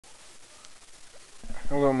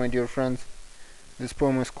Hello, my dear friends. This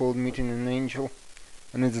poem is called Meeting an Angel,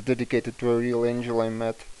 and it's dedicated to a real angel I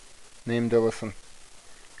met, named Ellison.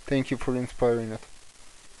 Thank you for inspiring it.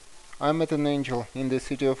 I met an angel in the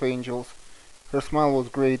city of angels. Her smile was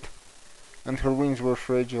great, and her wings were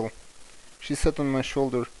fragile. She sat on my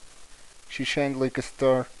shoulder. She shined like a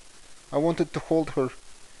star. I wanted to hold her,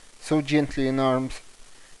 so gently in arms.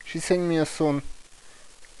 She sang me a song,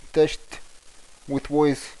 touched with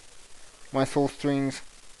voice my soul strings,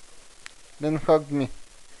 then hugged me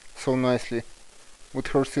so nicely with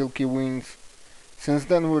her silky wings. Since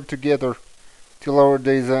then we're together till our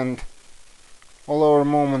days end. All our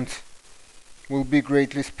moments will be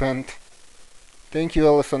greatly spent. Thank you,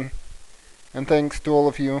 Ellison, and thanks to all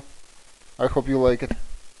of you. I hope you like it.